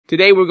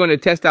Today we're going to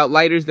test out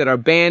lighters that are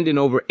banned in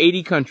over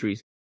 80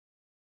 countries.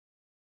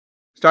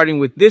 Starting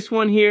with this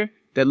one here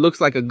that looks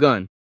like a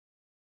gun.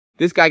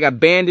 This guy got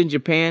banned in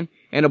Japan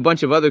and a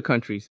bunch of other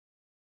countries.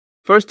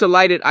 First to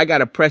light it, I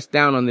gotta press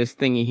down on this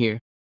thingy here.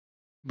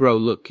 Bro,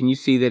 look, can you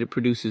see that it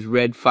produces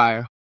red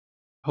fire?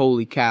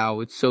 Holy cow,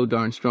 it's so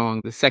darn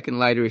strong. The second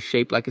lighter is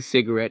shaped like a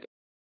cigarette,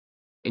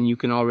 and you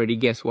can already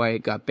guess why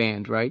it got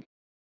banned, right?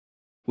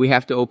 We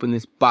have to open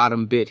this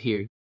bottom bit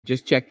here.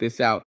 Just check this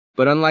out.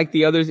 But unlike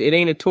the others, it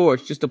ain't a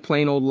torch, just a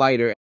plain old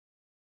lighter.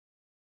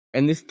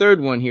 And this third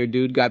one here,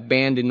 dude, got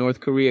banned in North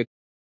Korea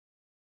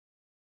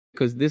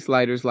because this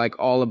lighter's like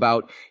all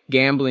about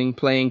gambling,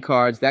 playing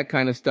cards, that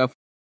kind of stuff,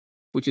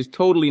 which is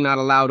totally not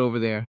allowed over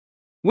there.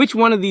 Which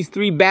one of these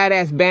three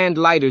badass banned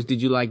lighters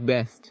did you like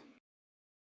best?